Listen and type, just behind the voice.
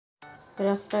Good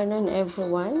afternoon,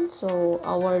 everyone. So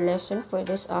our lesson for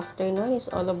this afternoon is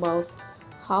all about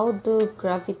how do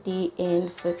gravity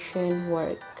and friction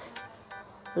work.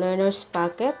 Learner's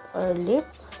Packet or LeaP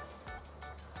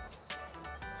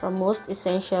from Most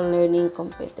Essential Learning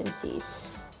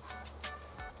Competencies.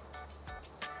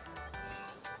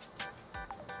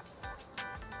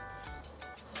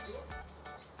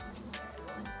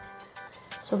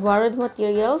 So borrowed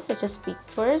materials such as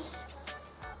pictures,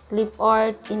 clip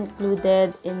art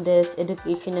included in this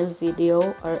educational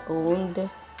video are owned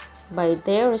by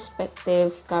their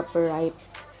respective copyright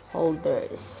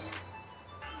holders.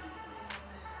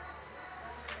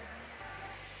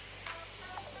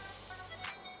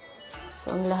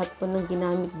 So, ang lahat po ng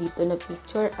ginamit dito na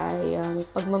picture ay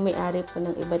pagmamayari po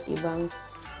ng iba't ibang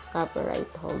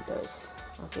copyright holders.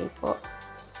 Okay po.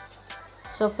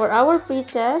 So, for our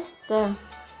pretest,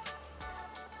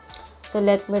 so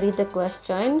let me read the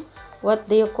question. What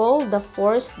do you call the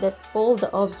force that pull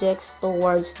the objects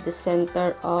towards the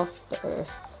center of the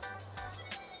earth?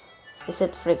 Is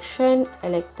it friction,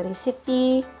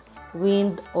 electricity,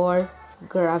 wind, or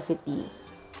gravity?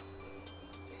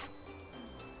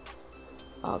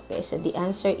 Okay, so the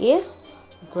answer is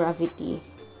gravity.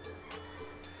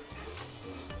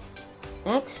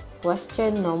 Next,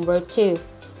 question number 2.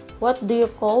 What do you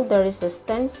call the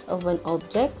resistance of an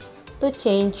object to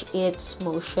change its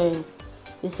motion?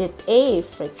 Is it A,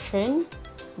 friction,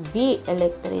 B,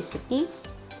 electricity,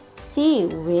 C,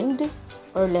 wind,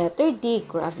 or letter D,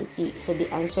 gravity? So the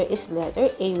answer is letter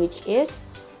A, which is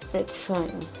friction.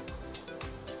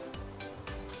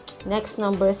 Next,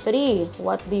 number 3.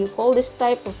 What do you call this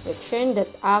type of friction that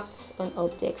acts on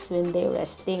objects when they're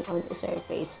resting on a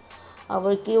surface?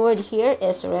 Our keyword here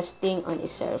is resting on a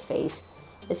surface.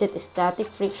 Is it static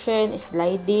friction,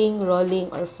 sliding, rolling,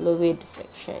 or fluid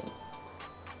friction?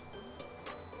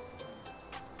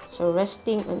 So,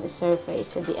 resting on a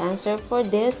surface. So, the answer for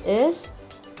this is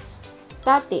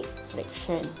static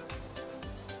friction.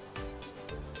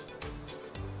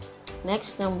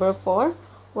 Next, number 4.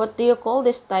 What do you call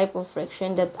this type of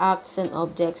friction that acts on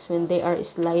objects when they are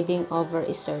sliding over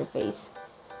a surface?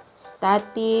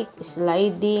 Static,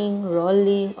 sliding,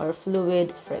 rolling, or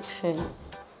fluid friction?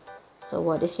 So,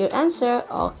 what is your answer?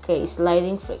 Okay,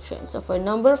 sliding friction. So, for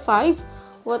number 5,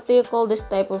 what do you call this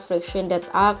type of friction that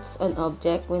acts on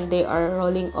object when they are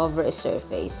rolling over a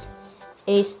surface?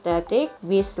 A, static,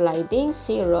 B, sliding,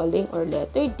 C, rolling, or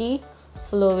letter D,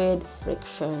 fluid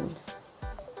friction?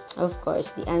 Of course,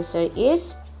 the answer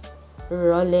is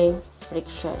rolling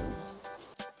friction.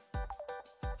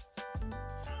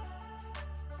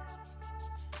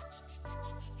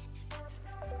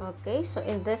 Okay, so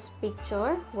in this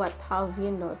picture, what have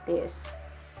you noticed?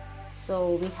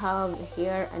 So we have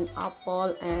here an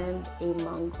apple and a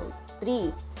mango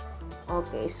tree.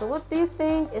 Okay, so what do you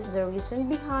think is the reason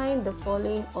behind the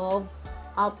falling of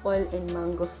apple and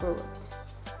mango fruit?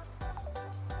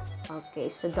 Okay,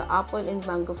 so the apple and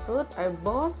mango fruit are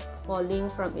both falling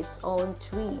from its own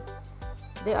tree.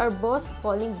 They are both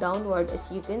falling downward,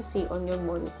 as you can see on your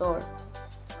monitor.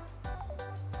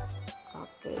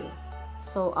 Okay,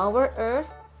 so our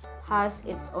earth has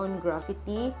its own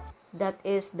gravity. That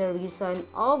is the reason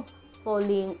of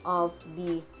falling of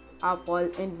the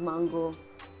apple and mango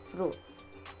fruit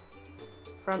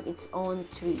from its own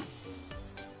tree.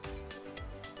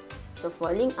 So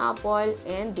falling apple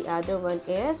and the other one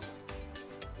is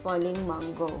falling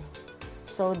mango.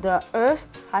 So the earth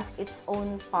has its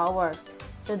own power.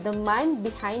 So the man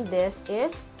behind this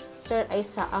is Sir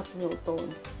Isaac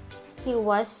Newton. He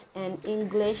was an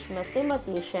English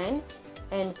mathematician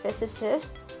and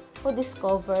physicist who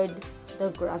discovered the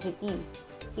gravity.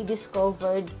 He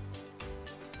discovered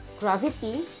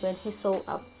gravity when he saw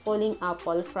a falling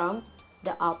apple from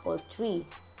the apple tree.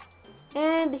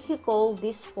 And he called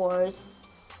this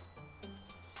force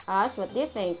as, what do you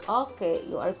think? Okay,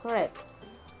 you are correct.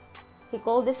 He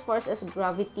called this force as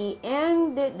gravity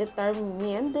and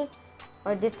determined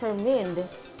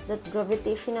that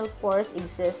gravitational force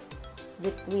exists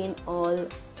between all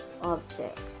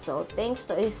objects. So, thanks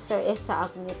to Sir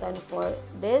Isaac Newton for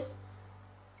this,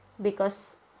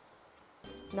 because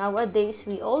nowadays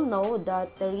we all know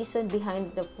that the reason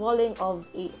behind the falling of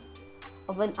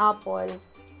an apple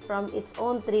from its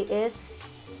own tree is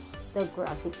the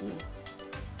gravity.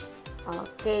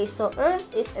 Okay, so Earth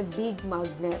is a big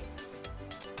magnet.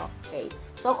 Okay,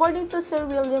 so according to Sir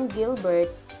William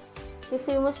Gilbert, he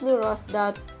famously wrote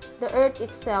that the Earth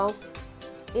itself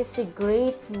is a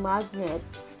great magnet.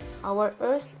 Our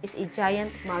Earth is a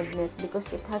giant magnet because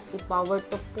it has the power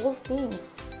to pull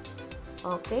things.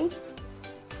 Okay?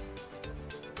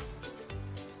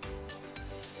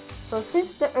 So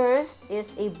since the Earth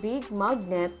is a big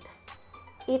magnet,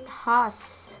 it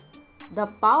has the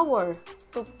power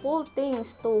to pull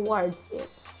things towards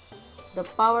it. The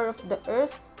power of the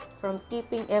Earth from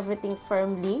keeping everything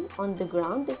firmly on the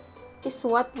ground is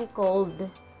what we called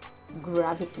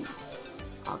gravity.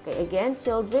 Okay, again,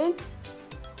 children,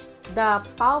 the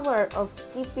power of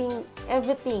keeping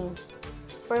everything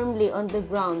firmly on the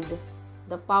ground,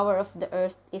 the power of the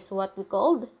Earth is what we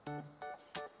called?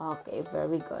 Okay,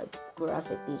 very good.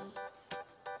 Gravity.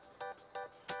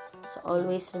 So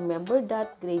always remember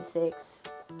that, grade 6.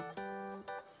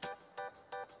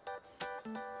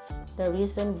 The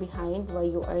reason behind why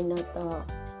you are not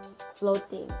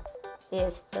floating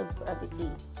is the gravity.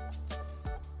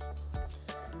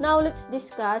 Now let's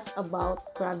discuss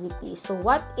about gravity. So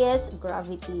what is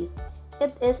gravity?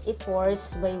 It is a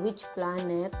force by which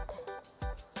planet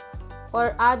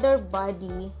or other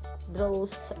body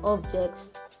draws objects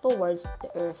towards the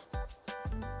Earth.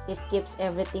 It keeps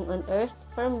everything on Earth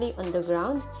firmly on the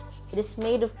ground. It is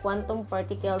made of quantum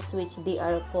particles, which they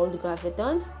are called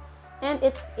gravitons, and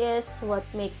it is what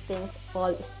makes things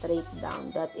fall straight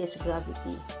down. That is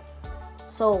gravity.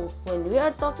 So when we are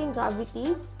talking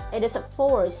gravity, it is a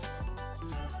force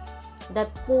that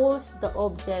pulls the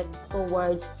object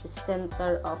towards the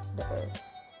center of the Earth.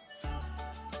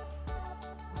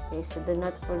 Okay, so do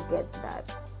not forget that.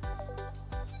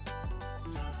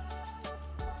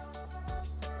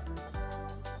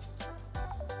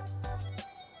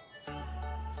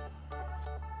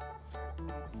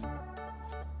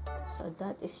 So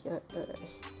that is your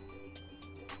Earth.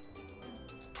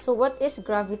 So what is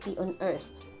gravity on Earth?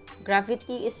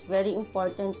 Gravity is very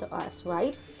important to us,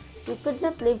 right? We could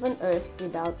not live on Earth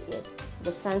without it.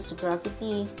 The sun's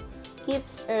gravity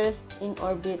keeps Earth in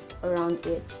orbit around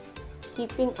it,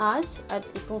 keeping us at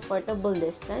a comfortable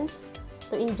distance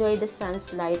to enjoy the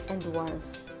sun's light and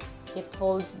warmth. It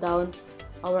holds down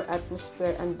our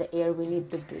atmosphere and the air we need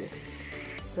to breathe.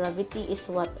 Gravity is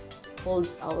what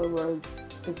holds our world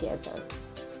together.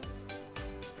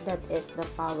 That is the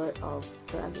power of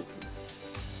gravity.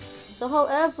 So,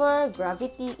 however,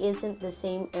 gravity isn't the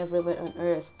same everywhere on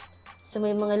Earth. So,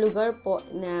 may mga lugar po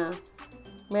na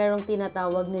merong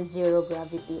tinatawag na zero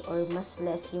gravity or mas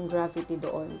less yung gravity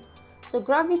doon. So,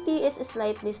 gravity is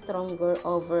slightly stronger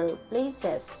over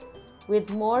places with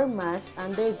more mass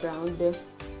underground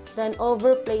than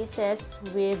over places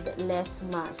with less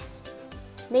mass.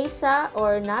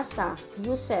 NASA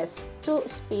uses 2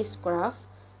 spacecraft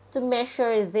to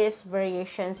measure these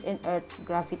variations in Earth's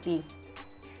gravity.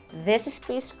 These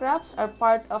spacecrafts are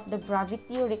part of the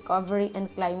Gravity Recovery and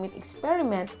Climate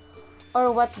Experiment,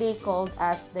 or what they called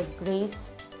as the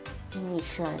GRACE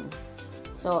mission.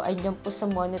 So, ayun po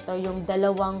sa monitor yung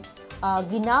dalawang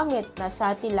ginamit na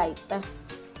satellite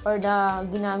or the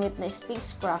ginamit na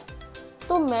spacecraft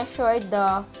to measure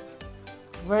the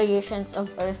variations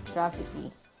of Earth's gravity.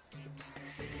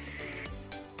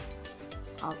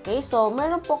 Okay, so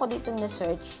meron po ko ditong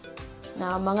na-search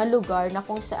na mga lugar na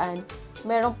kung saan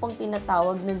meron pong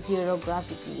tinatawag na zero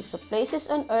gravity. So, places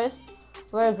on Earth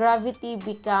where gravity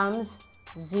becomes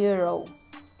zero.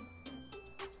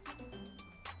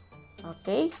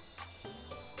 Okay?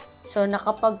 So,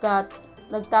 kapag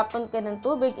nagtapon ka ng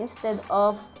tubig, instead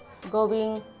of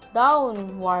going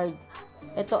downward,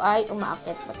 ito ay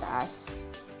umaakyat pataas.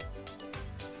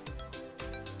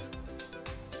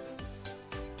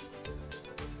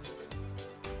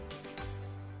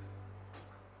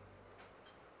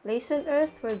 Place on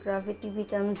Earth where gravity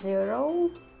becomes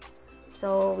zero.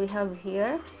 So, we have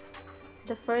here,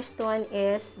 the first one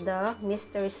is the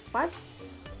mystery spot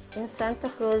in Santa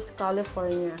Cruz,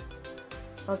 California.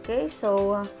 Okay,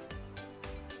 so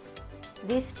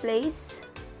this place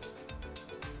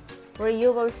where you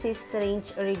will see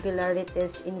strange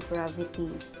irregularities in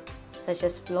gravity, such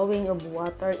as flowing of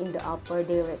water in the upper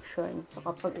direction. So,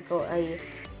 kapag ikaw ay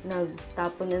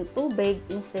nagtapon ng tubig,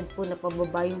 instead po na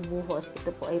pababa yung buhos, ito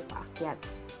po ay paakyat.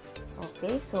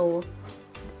 Okay, so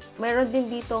meron din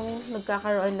ditong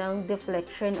nagkakaroon ng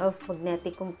deflection of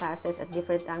magnetic compasses at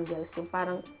different angles. Yung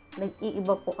parang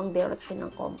nag-iiba po ang direction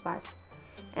ng compass.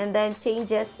 And then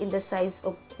changes in the size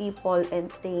of people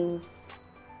and things.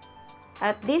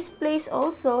 At this place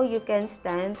also, you can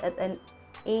stand at an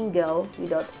angle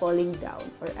without falling down,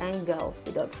 or angle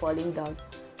without falling down.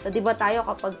 So, di ba tayo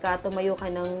kapag tumayo ka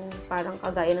ng parang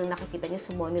kagaya ng nakikita nyo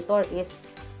sa monitor is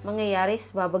mangyayari is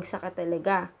babagsak ka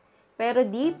talaga. Pero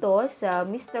dito sa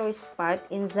mystery spot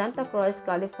in Santa Cruz,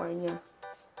 California,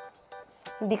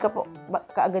 hindi ka po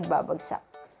kaagad babagsak.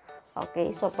 Okay,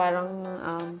 so parang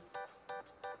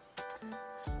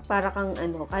para kang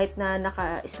kahit na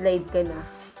naka-slide ka na,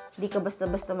 hindi ka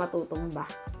basta-basta matutumba.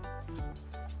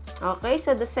 Okay,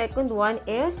 so the second one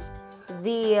is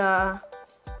the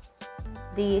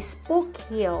Spook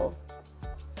Hill.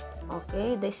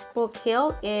 Okay, the Spook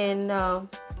Hill in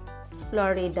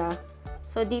Florida.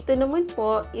 So, dito naman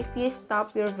po, if you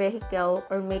stop your vehicle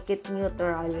or make it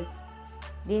neutral,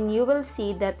 then you will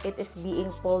see that it is being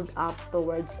pulled up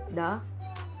towards the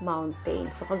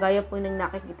mountain. So, kagaya po ng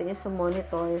nakikita nyo sa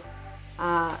monitor,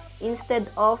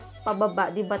 instead of pababa,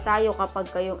 di ba tayo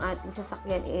kapag kayong ating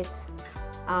sasakyan is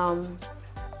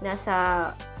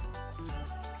nasa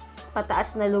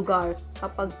pataas na lugar,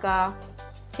 kapag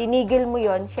tinigil mo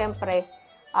yon, syempre,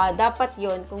 dapat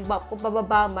yon kung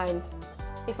pababa man,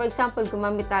 say for example,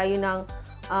 gumamit tayo ng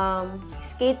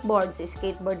skateboard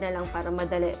na lang para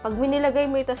madali. Pag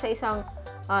minilagay mo ito sa isang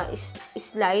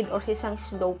slide or sa isang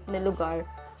slope na lugar,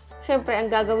 syempre, ang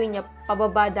gagawin niya,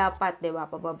 pababa dapat, di ba?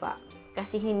 Pababa.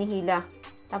 Kasi hinihila.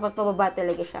 Dapat pababa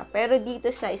talaga siya. Pero dito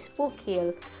sa Spook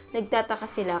Hill, nagtataka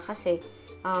sila kasi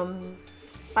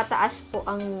pataas po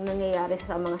ang nangyayari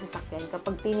sa mga sasakyan.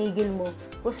 Kapag tinigil mo,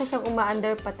 gusto siyang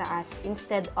umaandar pataas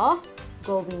instead of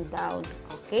going down.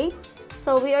 Okay?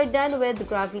 So, we are done with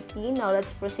gravity. Now,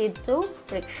 let's proceed to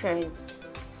friction.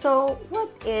 So,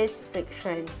 what is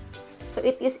friction? So,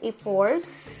 it is a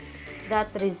force that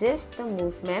resists the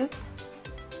movement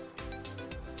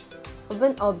of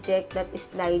an object that is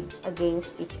slide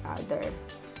against each other.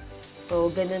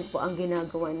 So, ganun po ang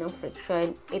ginagawa ng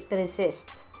friction. It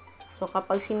resists. So,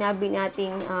 kapag sinabi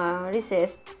nating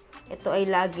resist, ito ay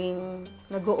laging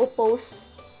nag-o-oppose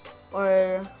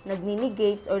or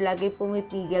nag-negates or lagi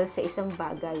pumipigil sa isang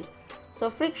bagay. So,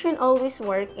 friction always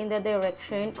work in the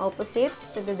direction opposite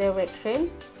to the direction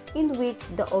in which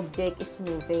the object is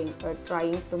moving or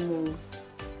trying to move.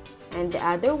 And the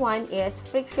other one is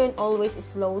friction always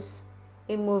slows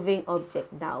a moving object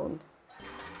down.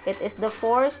 It is the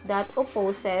force that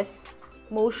opposes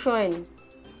motion.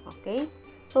 Okay?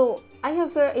 So, I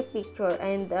have here a picture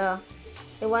and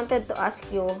I wanted to ask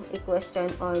you a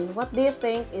question on what do you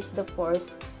think is the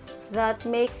force that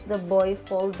makes the boy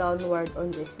fall downward on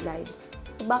this slide?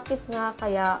 So, bakit nga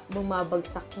kaya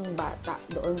bumabagsak yung bata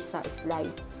doon sa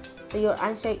slide? So, your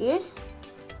answer is,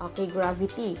 okay,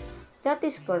 gravity. That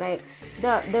is correct.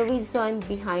 The reason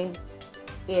behind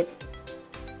it,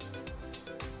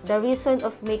 the reason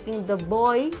of making the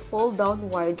boy fall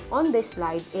downward on the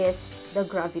slide is the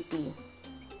gravity.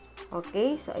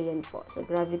 Okay, so ayan po. So,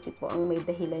 gravity po ang may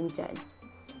dahilan dyan.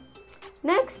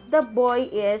 Next, the boy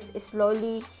is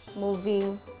slowly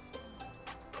moving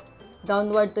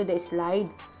downward to the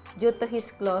slide due to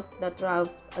his cloth that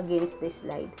rub against the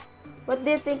slide. What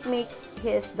do you think makes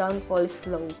his downfall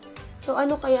slow? So,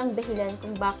 ano kaya ang dahilan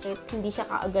kung bakit hindi siya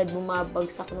kaagad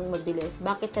bumabagsak ng mabilis?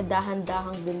 Bakit siya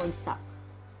dahan-dahang bumagsak?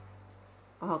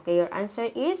 Okay, your answer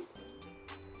is?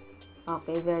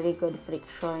 Okay, very good,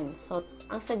 friction. So,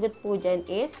 ang sagot po dyan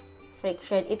is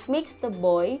friction. It makes the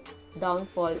boy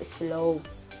downfall slow.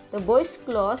 The boy's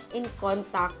cloth in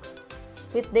contact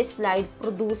with the slide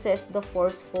produces the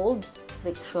force called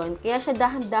friction. Kaya siya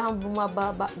dahan-dahang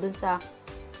bumababa dun sa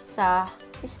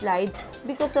slide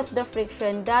because of the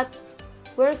friction that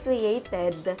were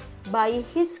created by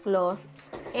his cloth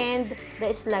and the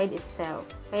slide itself.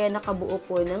 Kaya nakabuo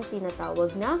po ng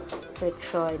tinatawag na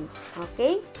friction.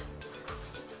 Okay?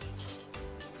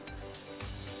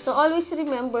 So, always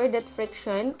remember that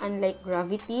friction, unlike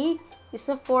gravity, is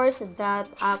a force that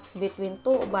acts between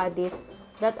two bodies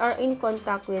that are in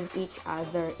contact with each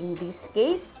other. In this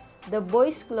case, the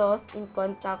boy's cloth in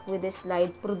contact with the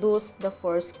slide produced the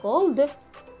force called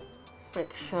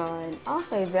friction.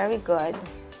 Okay, very good.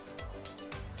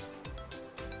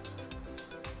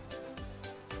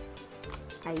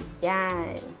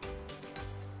 Ayan.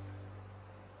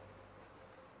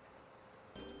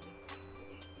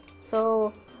 So,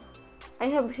 I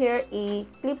have here a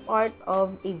clip art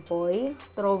of a boy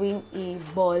throwing a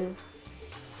ball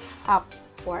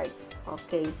upward.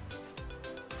 Okay.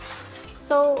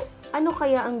 So, ano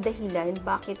kaya ang dahilan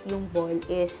bakit yung ball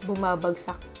is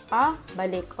bumabagsak pa,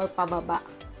 balik, or pababa?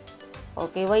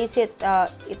 Okay, why is it,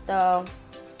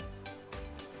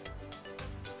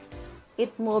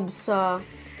 it moves,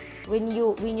 when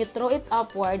you throw it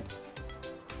upward,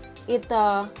 it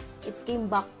came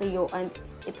back to you and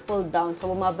it fall down. So,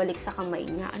 bumabalik sa kamay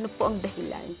niya. Ano po ang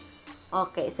dahilan?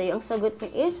 Okay, so yung sagot niya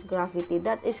is gravity.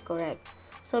 That is correct.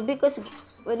 So, because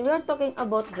when we are talking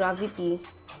about gravity,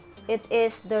 it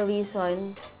is the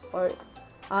reason or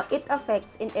it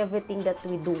affects in everything that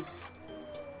we do.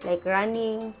 Like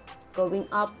running, going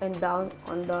up and down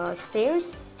on the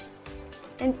stairs,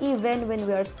 and even when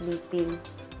we are sleeping.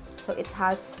 So, it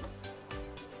has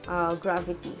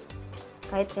gravity.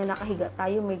 Kahit nga nakahiga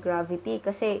tayo, may gravity.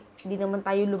 Kasi, di naman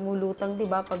tayo lumulutang, di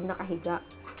ba, pag nakahiga.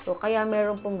 So, kaya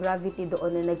meron pong gravity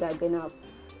doon na nagaganap.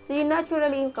 So, you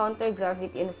naturally encounter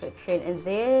gravity and friction, and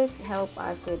this help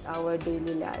us with our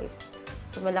daily life.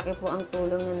 So, malaki po ang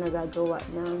tulong na nagagawa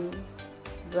ng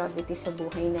gravity sa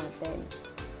buhay natin.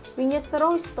 When you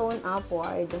throw stone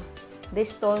upward, the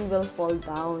stone will fall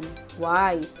down.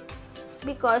 Why?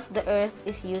 Because the earth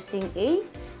is using a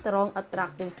strong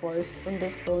attractive force on the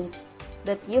stone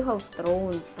that you have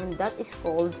thrown, and that is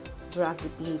called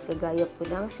gravity. Kagaya po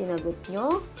ng sinagot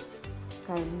nyo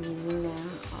kanina.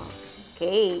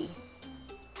 Okay.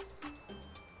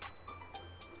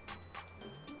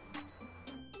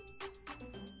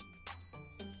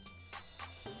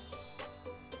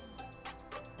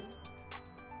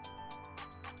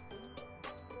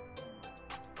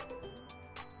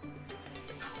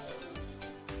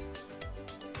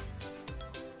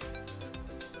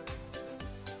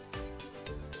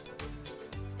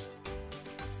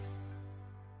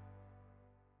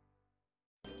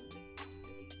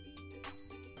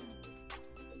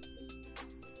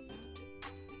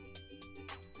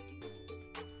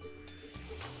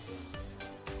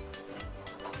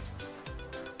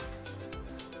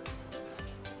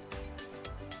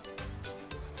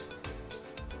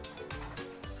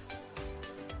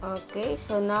 Okay,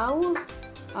 so now,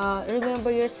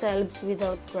 remember yourselves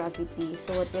without gravity.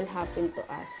 So, what will happen to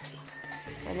us?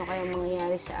 So, ano kaya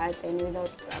mangyayari sa atin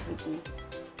without gravity?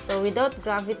 So, without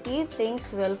gravity, things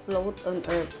will float on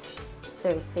Earth's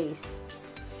surface.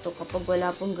 So, kapag wala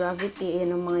pong gravity,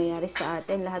 yan ang mangyayari sa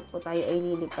atin. Lahat po tayo ay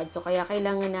lilipad. So, kaya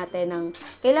kailangan natin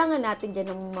dyan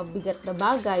ng mabigat na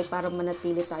bagay para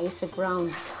manatili tayo sa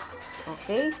ground.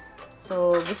 Okay?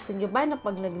 So, gusto nyo ba na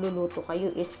pag nagluluto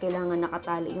kayo is kailangan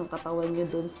nakatali yung katawan nyo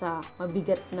dun sa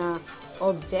mabigat na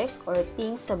object or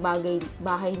thing sa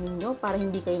bahay ninyo para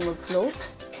hindi kayo mag-float?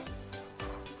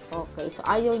 Okay, so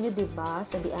ayaw nyo, diba?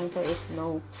 So, the answer is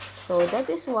no. So,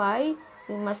 that is why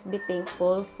we must be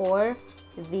thankful for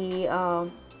the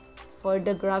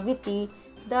gravity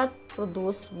that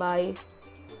produced by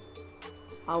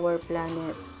our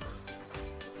planet.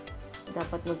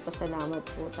 Dapat magpasalamat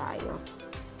po tayo.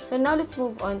 So, now let's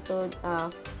move on to,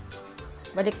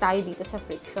 balik tayo dito sa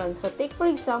friction. So, take for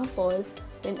example,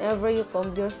 whenever you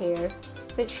comb your hair,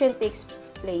 friction takes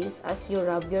place as you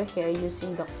rub your hair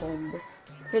using the comb.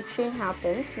 Friction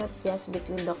happens not just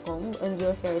between the comb and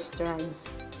your hair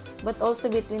strands, but also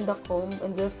between the comb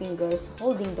and your fingers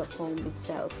holding the comb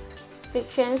itself.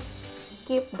 Frictions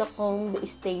keep the comb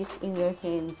stays in your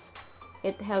hands.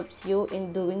 It helps you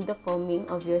in doing the combing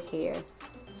of your hair.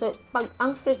 So, pag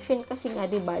ang friction kasi nga,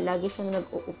 diba, lagi siyang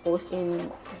nag-oppose in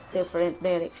different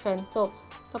direction. So,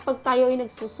 kapag tayo ay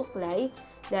nagsusuklay,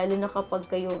 lalo na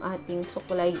kapag yung ating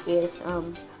suklay is,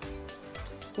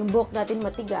 yung buhok natin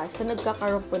matigas, so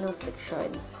nagkakaroon po ng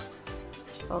friction.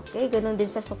 Okay, ganun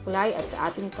din sa suklay at sa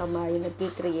ating kamay,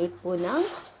 nag-create po ng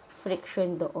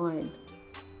friction doon.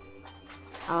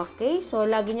 Okay, so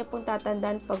lagi niyo pong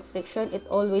tatandaan pag friction, it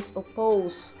always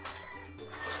oppose.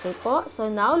 Okay po, so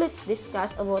now let's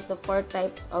discuss about the 4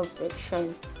 types of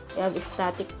friction. We have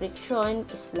static friction,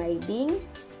 sliding,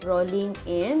 rolling,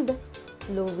 and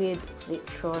fluid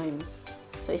friction.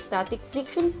 So, static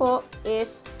friction po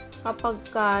is kapag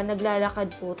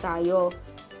naglalakad po tayo.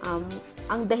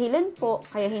 Ang dahilan po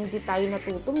kaya hindi tayo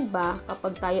natutumba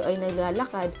kapag tayo ay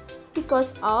naglalakad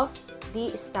because of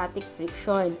the static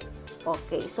friction.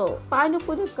 Okay, so paano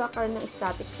po nagkakaroon ng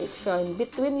static friction?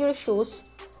 Between your shoes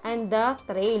and the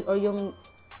trail or yung,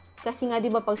 kasi nga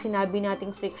diba pag sinabi nating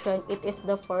friction, it is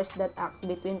the force that acts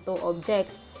between two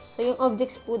objects. So yung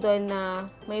objects po doon na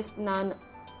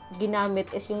ginamit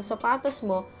is yung sapatos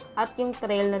mo at yung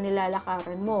trail na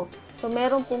nilalakaran mo. So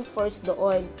meron pong force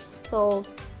doon. So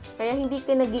kaya hindi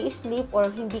ka nag-i-slip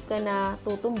or hindi ka na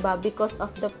tutumba because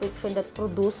of the friction that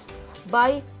produced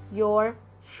by your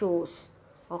shoes.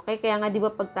 Okay, kaya nga diba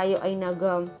pag tayo ay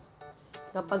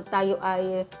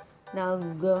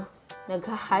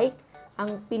nag-hike,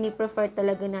 ang piniprefer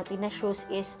talaga natin na shoes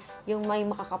is yung may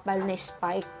makakapal na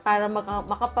spike para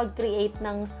makapag-create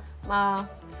ng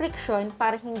friction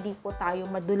para hindi po tayo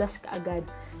madulas kaagad.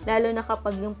 Lalo na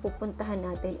kapag yung pupuntahan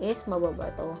natin is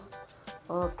mababato.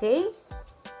 Okay?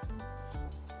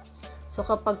 So,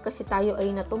 kapag kasi tayo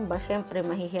ay natumba, syempre,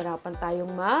 mahihirapan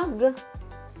tayong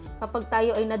kapag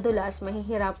tayo ay nadulas,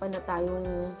 mahihirapan na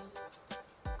tayong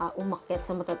umakyat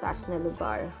sa matataas na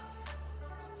lugar.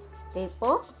 Okay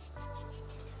po?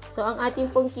 So, ang ating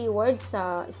pong keyword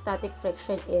sa static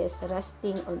friction is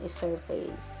resting on a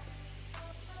surface.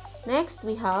 Next,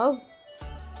 we have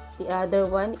the other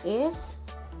one is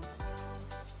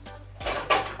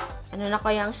Ano na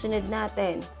kaya ang sunod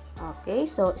natin? Okay,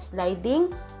 so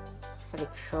sliding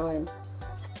friction.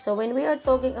 So when we are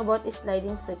talking about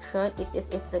sliding friction, it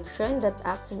is a friction that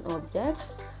acts on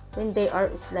objects when they are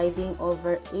sliding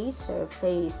over a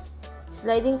surface.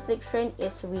 Sliding friction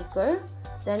is weaker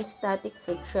than static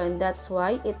friction. That's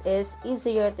why it is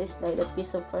easier to slide a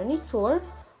piece of furniture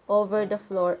over the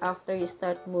floor after you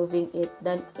start moving it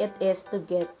than it is to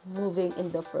get moving in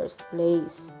the first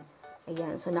place.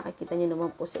 Ayan, so nakikita nyo naman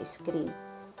po sa screen.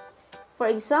 For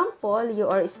example, you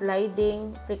are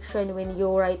sliding friction when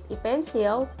you write a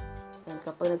pencil. And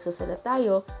kapag nagsusulat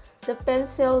tayo, the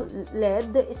pencil lead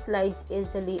slides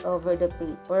easily over the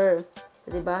paper.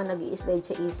 So, diba? Nag-i-slide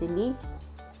siya easily.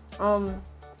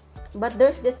 But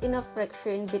there's just enough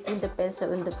friction between the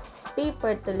pencil and the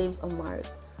paper to leave a mark.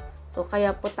 So,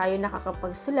 kaya po tayo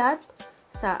nakakapagsulat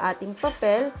sa ating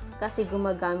papel kasi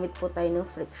gumagamit po tayo ng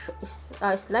friction,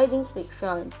 sliding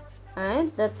friction. And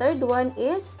the third one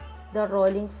is the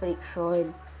rolling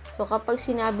friction. So, kapag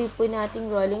sinabi po nating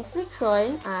rolling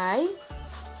friction ay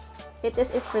it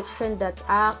is a friction that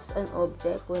acts on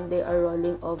object when they are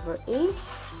rolling over a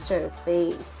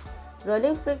surface.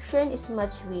 Rolling friction is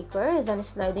much weaker than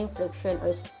sliding friction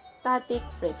or static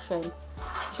friction.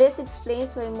 This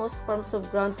explains why most forms of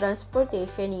ground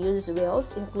transportation use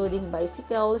wheels, including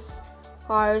bicycles,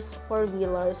 cars,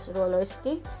 four-wheelers, roller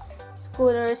skates,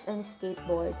 scooters, and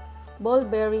skateboard. Ball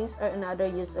bearings are another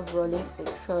use of rolling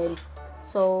friction.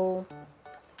 So,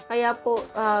 kaya po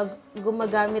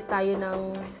gumagamit tayo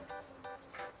ng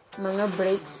mga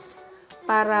brakes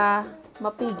para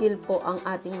mapigil po ang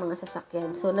ating mga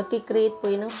sasakyan. So, nagki-create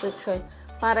po yun ng friction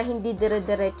para hindi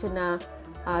dire-diretso na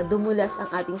dumulas ang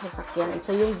ating sasakyan.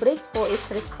 So, yung brake po is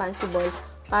responsible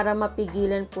para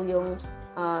mapigilan po yung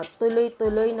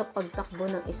tuloy-tuloy na pagtakbo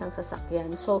ng isang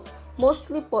sasakyan. So,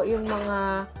 mostly po yung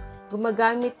mga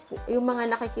gumagamit po, yung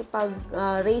mga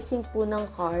nakikipag-racing po ng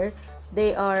car,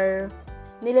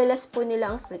 nilalas po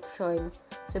nila ang friction.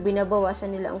 So,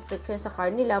 binabawasan nila ang friction sa car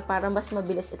nila para mas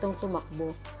mabilis itong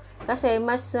tumakbo. Kasi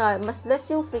mas less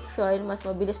yung friction, mas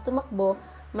mabilis tumakbo,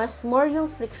 mas more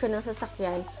yung friction ng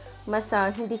sasakyan, mas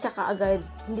hindi siya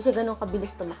ganun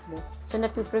kabilis tumakbo. So,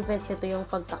 napiprevent nito yung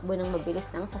pagtakbo ng mabilis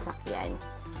ng sasakyan.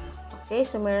 Okay,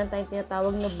 so meron tayong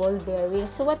tinatawag na ball bearing.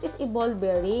 So, what is a ball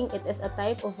bearing? It is a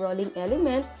type of rolling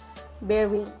element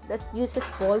bearing that uses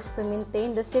balls to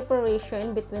maintain the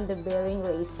separation between the bearing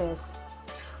races.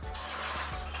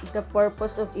 The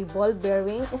purpose of a ball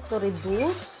bearing is to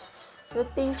reduce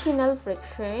rotational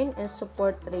friction and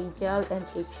support radial and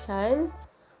axial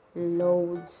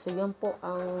loads. So, yan po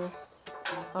ang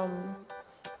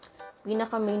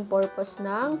pinaka-main purpose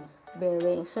ng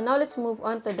bearing. So, now let's move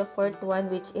on to the fourth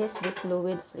one, which is the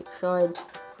fluid friction.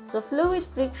 So, fluid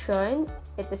friction,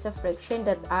 it is a friction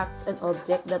that acts on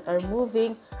objects that are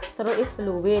moving through a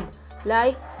fluid.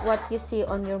 Like what you see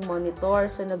on your monitor.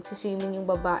 So, nagsiswimming yung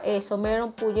babae. So,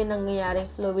 meron po dyan nangyayaring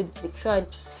fluid friction.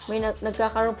 May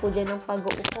nagkakaroon po dyan ng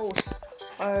pag-oppose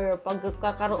or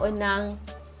pagkakaroon ng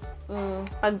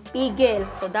pagpigil.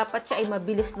 So, dapat siya ay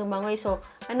mabilis lumangoy. So,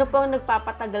 ano po ang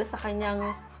nagpapatagal sa kanyang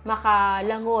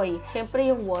makalangoy? Siyempre,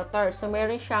 yung water. So,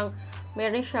 meron siyang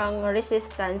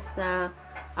resistance na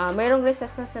mayroong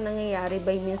resistance na nangyayari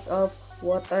by means of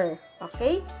water.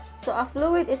 Okay? So, a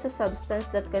fluid is a substance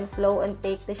that can flow and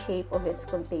take the shape of its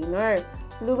container.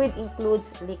 Fluid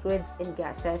includes liquids and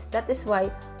gases. That is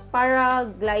why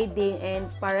paragliding and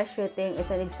parachuting is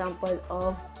an example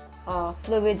of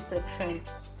fluid friction.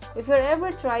 If you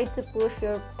ever tried to push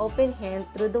your open hand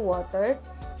through the water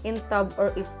in tub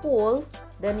or a pool,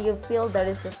 then you feel the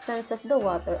resistance of the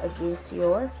water against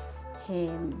your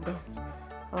hand.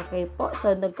 Okay po,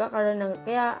 so nagkakaroon ng,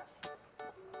 kaya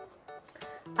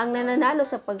ang nananalo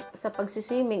sa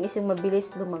pagsiswimming is yung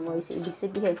mabilis lumangoy. So, ibig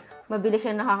sabihin, mabilis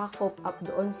siya nakaka-cope up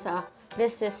doon sa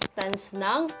resistance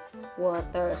ng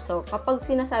water. So, kapag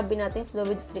sinasabi natin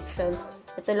fluid friction,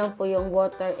 ito lang po yung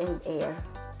water and air.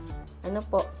 Ano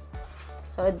po?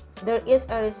 So, there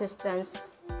is a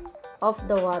resistance of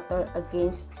the water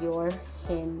against your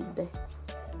hand.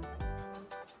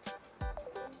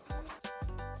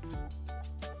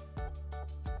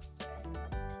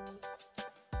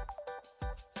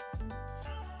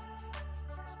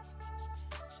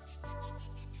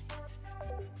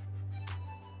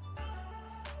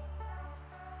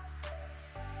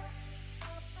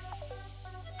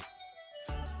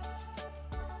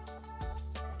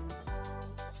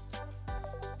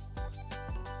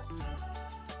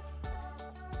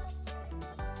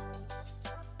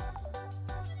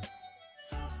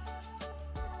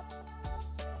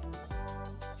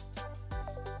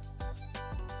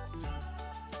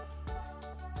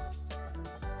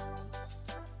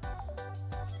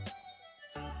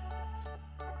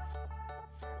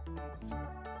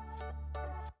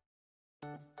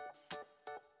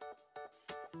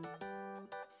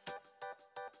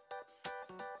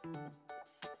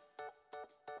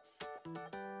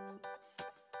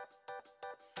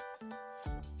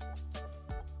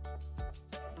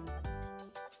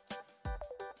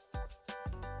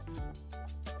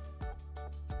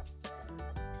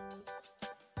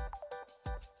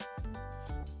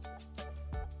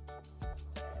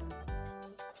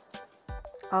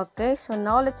 Okay, so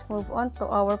now let's move on to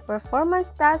our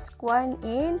performance task 1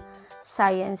 in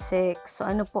Science 6. So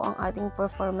ano po ang ating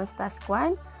performance task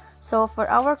 1? So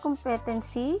for our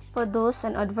competency, produce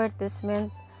an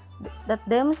advertisement that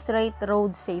demonstrate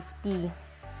road safety.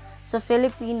 So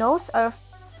Filipinos are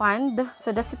fond.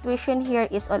 So the situation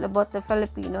here is all about the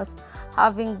Filipinos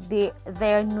having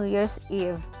their New Year's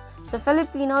Eve. So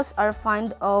Filipinos are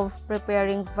fond of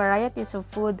preparing varieties of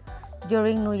food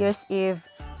during New Year's Eve,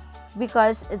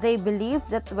 because they believe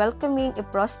that welcoming a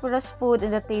prosperous food in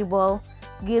the table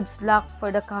gives luck for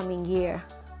the coming year.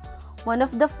 One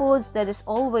of the foods that is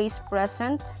always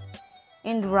present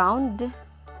and around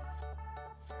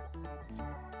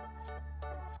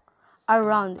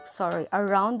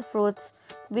fruits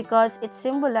because it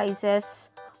symbolizes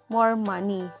more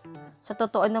money. Sa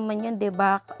totoo naman yun,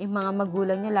 diba? Yung mga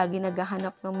magulang niya lagi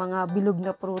naghahanap ng mga bilog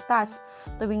na prutas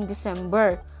tuwing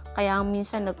December. Kaya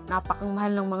minsan napakang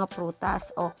mahal ng mga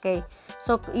prutas. Okay.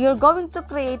 So, you're going to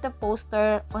create a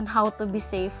poster on how to be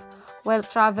safe while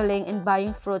traveling and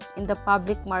buying fruits in the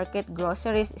public market,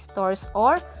 groceries, stores,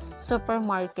 or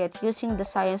supermarket using the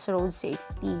science road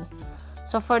safety.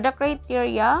 So, for the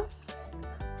criteria,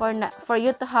 for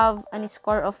you to have a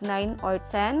score of 9 or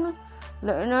 10,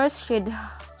 learners should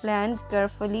plan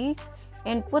carefully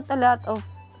and put a lot of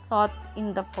thought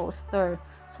in the poster.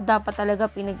 So, dapat talaga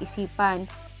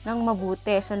pinag-isipan ng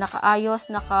mabuti. So, nakaayos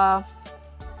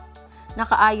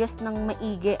ng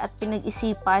maigi at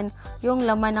pinag-isipan yung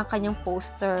laman ng kanyang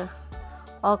poster.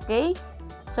 Okay?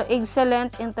 So,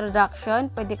 excellent introduction.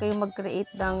 Pwede kayo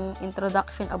mag-create ng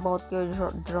introduction about your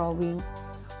drawing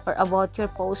or about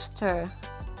your poster.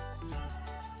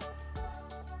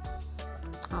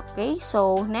 Okay?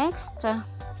 So, next,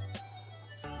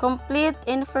 complete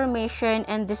information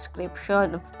and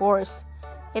description, of course.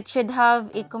 It should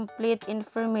have a complete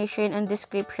information and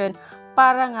description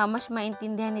para nga mas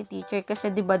maintindihan ni teacher, kasi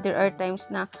diba there are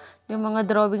times na yung mga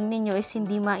drawing ninyo is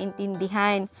hindi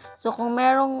maintindihan. So kung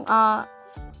merong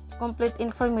complete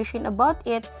information about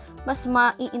it, mas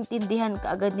maiintindihan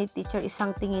ka agad ni teacher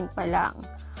isang tingin pa lang.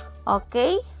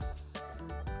 Okay?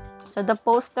 So the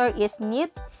poster is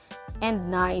neat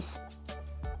and nice.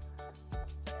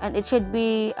 And it should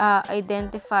be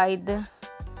identified.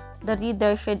 The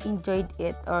reader should enjoy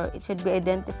it, or it should be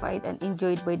identified and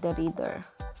enjoyed by the reader.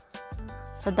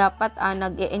 So, dapat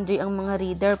nag-e-enjoy ang mga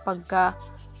reader pagka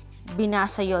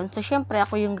binasa yon. So, syempre,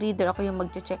 ako yung reader, ako yung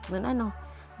mag-check dun,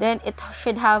 Then, it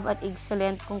should have an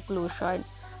excellent conclusion.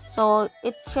 So,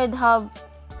 it should have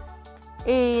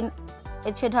an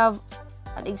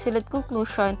excellent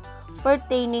conclusion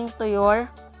pertaining to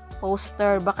your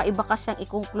poster. Baka iba kasang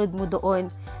i-conclude mo doon.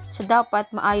 So, dapat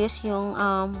maayos yung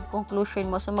conclusion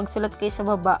mo. So, magsulat kayo sa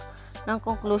baba ng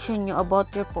conclusion nyo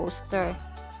about your poster.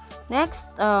 Next,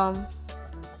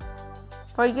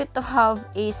 for you to have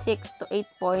a 6 to 8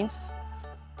 points,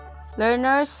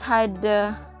 learners had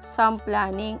some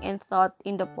planning and thought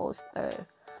in the poster.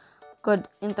 Good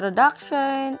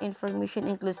introduction, information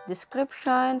includes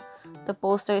description, the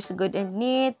poster is good and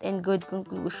neat, and good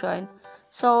conclusion.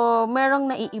 So, merong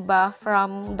naiiba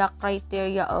from the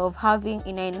criteria of having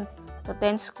a 9 to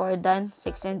 10 score than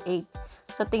 6 and 8.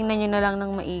 So, tingnan nyo na lang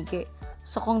ng maigi.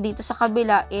 So, kung dito sa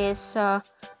kabila is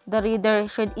the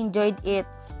reader should enjoy it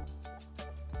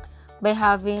by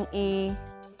having a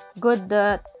good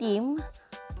theme,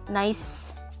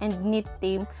 nice and neat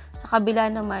theme. Sa kabila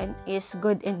naman is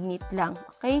good and neat lang.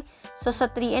 Okay? So,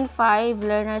 sa 3 and 5,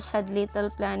 learners had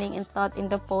little planning and thought in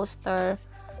the poster.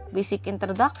 Basic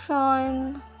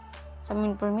introduction, some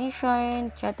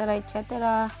information, etc.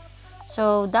 etc.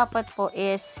 So, dapat po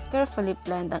is carefully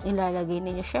planned ang ilalagay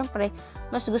ninyo. Siyempre,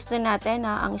 mas gusto natin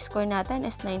na ang score natin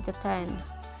is 9 to 10.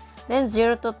 Then,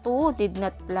 0 to 2, did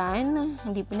not plan.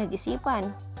 Hindi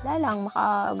pinag-isipan. Wala lang,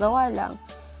 makagawa lang.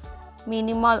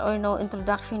 Minimal or no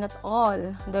introduction at all.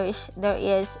 There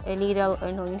is a little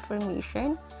or no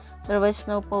information. There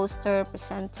was no poster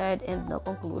presented and no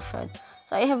conclusion.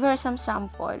 So, I have here some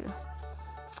sample.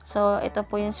 So, ito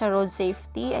po yung sa road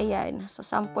safety. Ayan. So,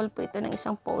 sample po ito ng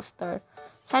isang poster.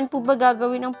 Saan po ba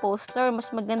gagawin ng poster? Mas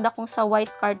maganda kung sa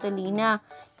white cartolina.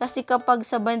 Kasi kapag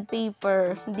sa bond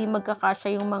paper, hindi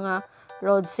magkakasya yung mga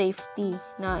road safety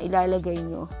na ilalagay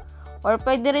nyo. Or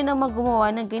pwede rin naman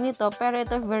gumawa ng ganito, pero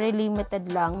ito very limited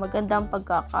lang. Maganda ang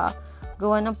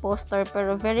pagkakagawa ng poster,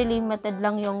 pero very limited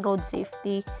lang yung road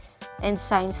safety and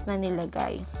signs na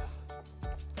nilagay.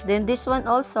 Then, this one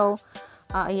also,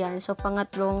 ayan. So,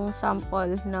 pangatlong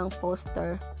sample ng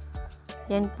poster.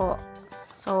 Yan po.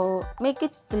 So, make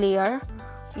it clear.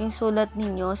 Yung sulat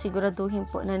ninyo, siguraduhin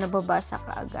po na nababasa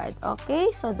ka agad.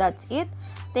 Okay? So, that's it.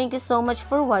 Thank you so much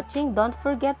for watching. Don't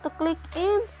forget to click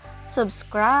and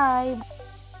subscribe.